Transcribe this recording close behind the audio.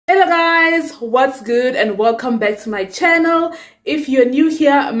guys, what's good and welcome back to my channel. If you're new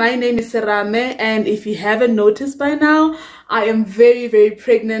here, my name is Serame, and if you haven't noticed by now, I am very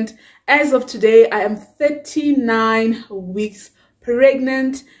pregnant. As of today, I am 39 weeks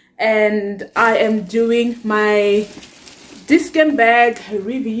pregnant and I am doing my Dischem bag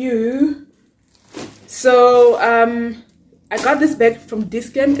review. So I got this bag from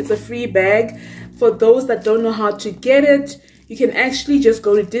Dischem. It's a free bag. For those that don't know how to get it, you can actually just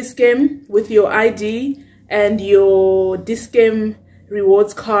go to Dischem with your ID and your Dischem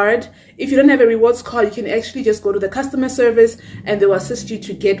rewards card. If you don't have a rewards card, you can actually just go to the customer service and they will assist you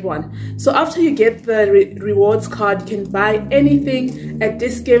to get one. So after you get the rewards card, you can buy anything at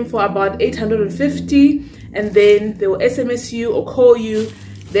Dischem for about 850, and then they will SMS you or call you.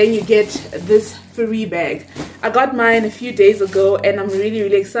 Then you get this free bag. I got mine a few days ago and I'm really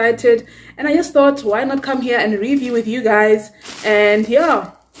excited, and I just thought, why not come here and review with you guys. And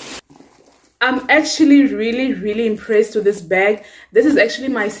yeah, I'm actually really impressed with this bag. This is actually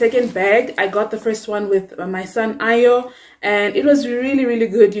my second bag. I got the first one with my son Ayo and it was really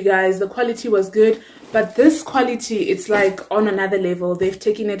good, you guys. The quality was good, but this quality, it's like on another level. They've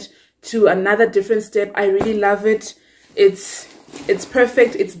taken it to another different step. I really love it. It's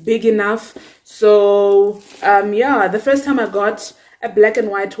perfect, it's big enough. So yeah, the first time I got a black and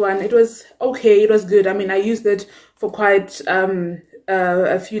white one, it was okay, it was good. I mean, I used it for quite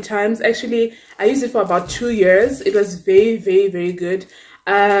a few times. Actually, I used it for about 2 years. It was very good.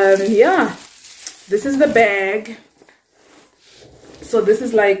 Yeah, this is the bag. So this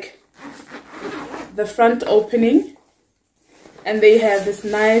is like the front opening, and they have this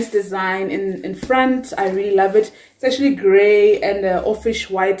nice design in front. I really love it. It's actually gray and offish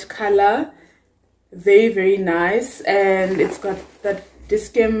white color. Very nice. And it's got that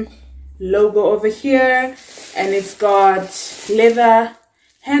Dischem logo over here, and it's got leather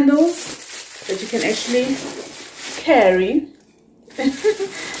handles that you can actually carry.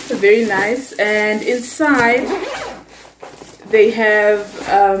 So very nice. And inside they have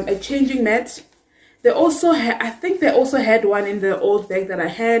a changing mat. They also I think they also had one in the old bag that I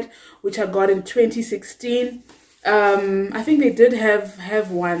had, which I got in 2016. I think they did have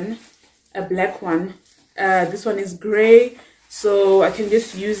one, a black one. This one is gray, so I can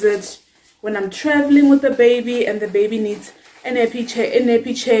just use it when I'm traveling with the baby and the baby needs a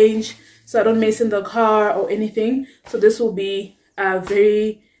nappy change, so I don't mess in the car or anything. So this will be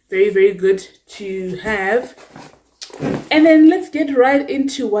very good to have. And then let's get right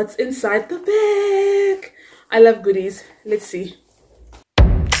into what's inside the bag. I love goodies. Let's see.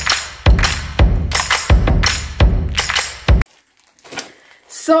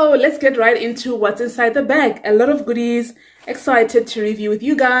 So let's get right into what's inside the bag. A lot of goodies. Excited to review with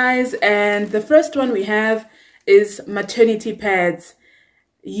you guys. And the first one we have is maternity pads.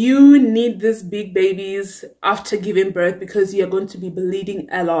 You need these big babies after giving birth because you're going to be bleeding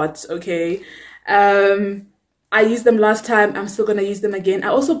a lot, okay? I used them last time. I'm still gonna use them again. I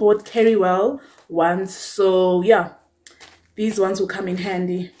also bought Carrywell ones, so yeah, these ones will come in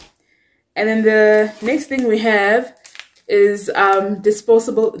handy. And then the next thing we have is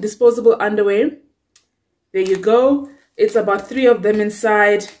disposable underwear. There you go. It's about 3 of them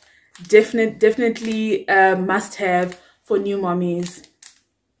inside. Definitely must have for new mommies,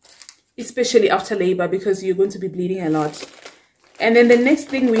 especially after labor, because you're going to be bleeding a lot. And then the next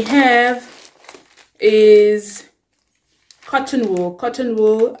thing we have is cotton wool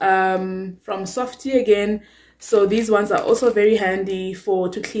from Softy again. So these ones are also very handy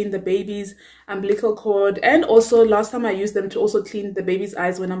to clean the baby's umbilical cord, and also last time I used them to also clean the baby's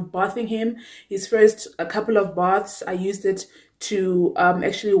eyes when I'm bathing him. His first couple of baths, I used it to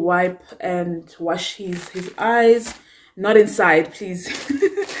actually wipe and wash his eyes, not inside, please.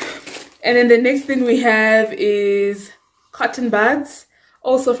 And then the next thing we have is cotton buds,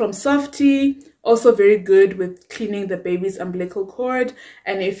 also from Softy. Also very good with cleaning the baby's umbilical cord.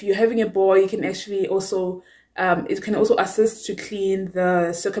 And if you're having a boy, you can actually also it can also assist to clean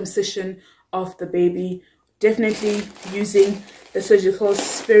the circumcision of the baby. Definitely using the surgical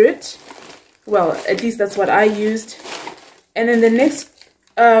spirit. Well, at least that's what I used. And then the next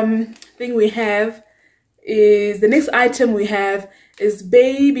thing we have is, the next item we have is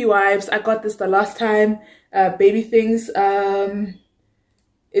baby wipes. I got this the last time. Baby things.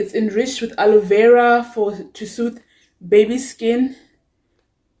 It's enriched with aloe vera to soothe baby skin.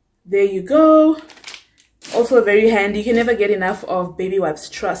 There you go. Also very handy. You can never get enough of baby wipes,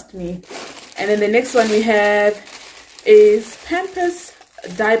 trust me. And then the next one we have is Pampers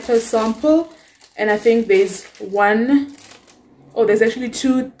diaper sample. And I think there's there's actually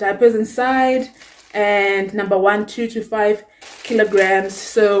 2 diapers inside. And number 1, 2 to 5 kilograms,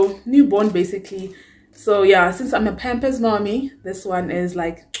 so newborn basically. So yeah, since I'm a Pampers mommy, this one is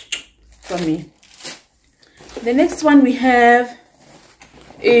like from me. The next one we have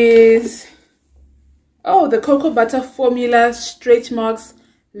is, oh, the cocoa butter formula stretch marks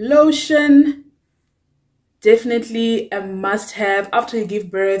lotion. Definitely a must have after you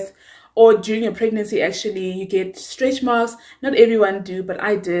give birth or during your pregnancy. Actually, you get stretch marks. Not everyone do, but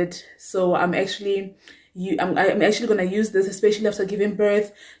I did. So I'm actually going to use this, especially after giving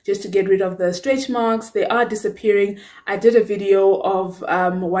birth, just to get rid of the stretch marks. They are disappearing. I did a video of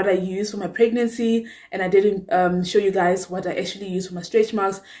what I use for my pregnancy, and I didn't show you guys what I actually use for my stretch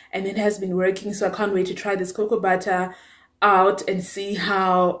marks, and it has been working. So I can't wait to try this cocoa butter out and see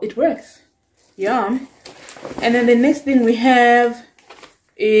how it works. Yeah. And then the next thing we have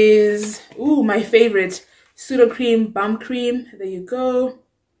is, ooh, my favorite, pseudo cream bum cream. There you go.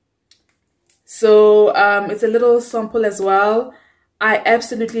 So it's a little sample as well. I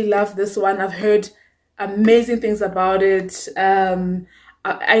absolutely love this one. I've heard amazing things about it.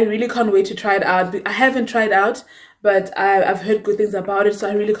 I really can't wait to try it out. I haven't tried out, but I've heard good things about it, so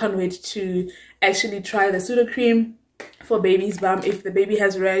I really can't wait to actually try the pseudo cream for baby's bum. If the baby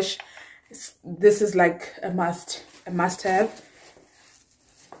has rash, this is like a must have.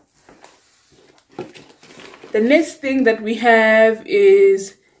 The next thing that we have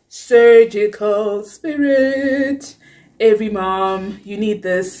is surgical spirit. Every mom, you need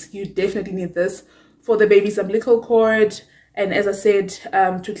this. You definitely need this for the baby's umbilical cord, and as I said,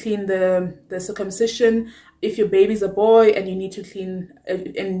 to clean the circumcision. If your baby's a boy and you need to clean,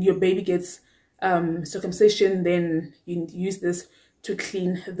 and your baby gets circumcision, then you use this to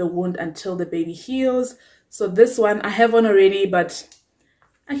clean the wound until the baby heals. So this one, I have one already, but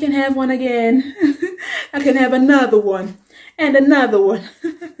I can have one again. I can have another one and another one.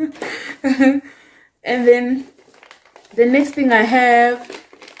 And then the next thing I have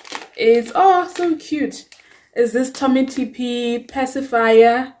is, oh, so cute, is this tummy TP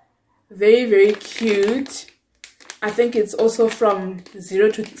pacifier. Very, very cute. I think it's also from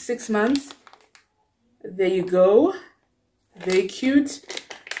 0 to 6 months. There you go. Very cute.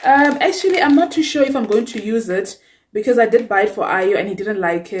 Actually, I'm not too sure if I'm going to use it, because I did buy it for Ayo and he didn't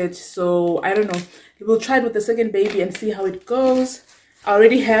like it. So I don't know. We'll try it with the second baby and see how it goes. I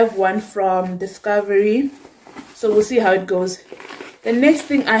already have one from Discovery, so we'll see how it goes. The next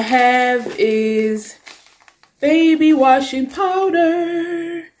thing I have is baby washing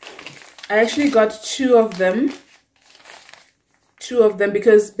powder. I actually got two of them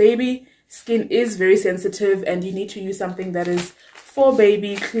because baby skin is very sensitive, and you need to use something that is for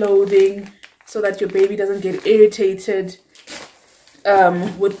baby clothing so that your baby doesn't get irritated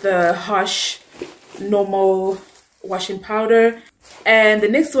with the harsh normal washing powder. And the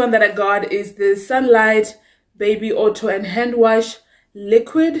next one that I got is the Sunlight Baby Auto and Hand Wash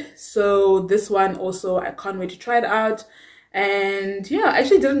Liquid. So this one also, I can't wait to try it out. And yeah, I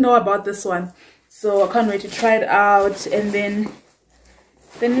actually didn't know about this one, so I can't wait to try it out. And then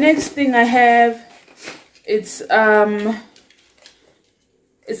the next thing I have, it's a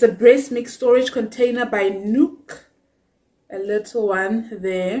breast milk storage container by Nook, a little one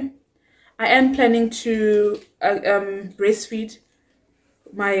there. I am planning to breastfeed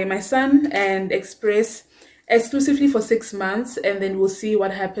my son and express exclusively for 6 months, and then we'll see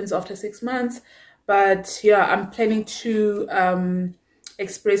what happens after 6 months. But yeah, I'm planning to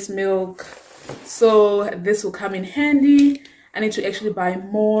express milk, so this will come in handy. I need to actually buy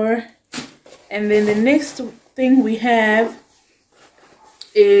more. And then the next thing we have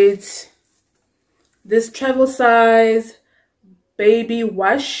is this travel size baby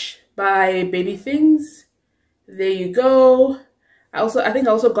wash by Baby Things. There you go. I think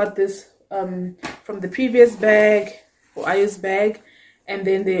I also got this from the previous bag, or Ayo's bag. And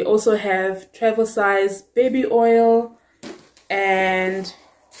then they also have travel size baby oil, and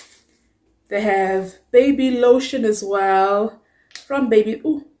they have baby lotion as well from Baby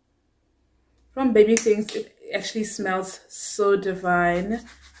Things. It actually smells so divine.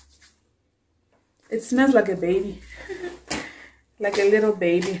 It smells like a baby. Like a little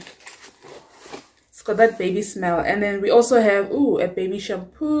baby. It's got that baby smell. And then we also have a baby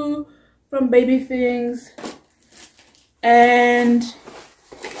shampoo from Baby Things. And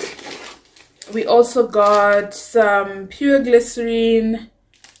we also got some pure glycerine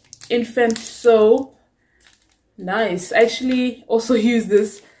infant soap. Nice. I actually also use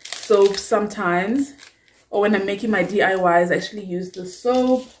this soap sometimes, or when I'm making my DIYs, I actually use the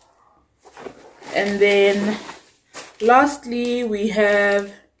soap. And then lastly, we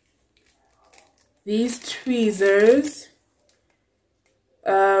have these tweezers.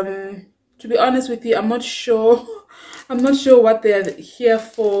 To be honest with you, I'm not sure I'm not sure what they're here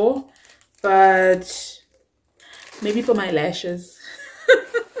for, but maybe for my lashes.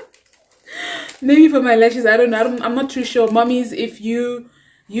 Maybe for my lashes. I don't know. I'm not too sure. Mommies, if you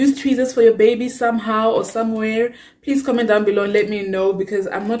use tweezers for your baby somehow or somewhere, please comment down below and let me know, because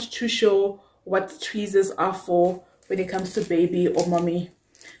I'm not too sure what tweezers are for when it comes to baby or mommy.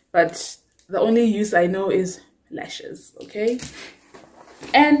 But the only use I know is lashes. Okay,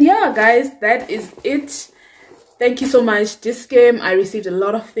 and yeah guys, that is it. Thank you so much, Dischem. I received a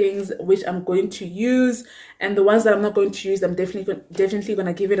lot of things which I'm going to use, and the ones that I'm not going to use, I'm definitely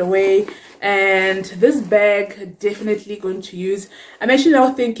gonna give it away. And this bag, definitely going to use. I'm actually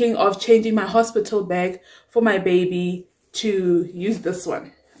now thinking of changing my hospital bag for my baby to use this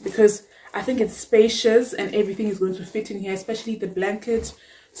one, because I think it's spacious and everything is going to fit in here, especially the blanket.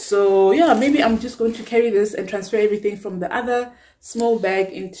 So yeah, maybe I'm just going to carry this and transfer everything from the other small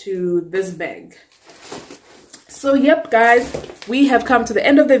bag into this bag. So yep guys, we have come to the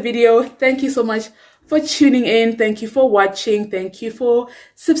end of the video. Thank you so much for tuning in. Thank you for watching. Thank you for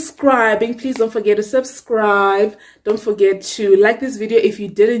subscribing. Please don't forget to subscribe. Don't forget to like this video if you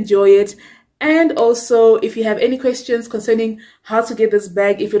did enjoy it. And also, if you have any questions concerning how to get this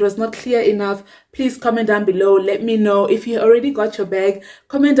bag, if it was not clear enough, please comment down below. Let me know. If you already got your bag,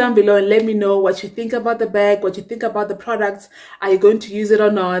 comment down below and let me know what you think about the bag, what you think about the products. Are you going to use it or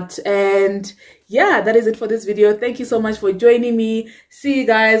not? And yeah, that is it for this video. Thank you so much for joining me. See you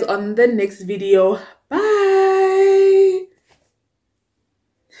guys on the next video.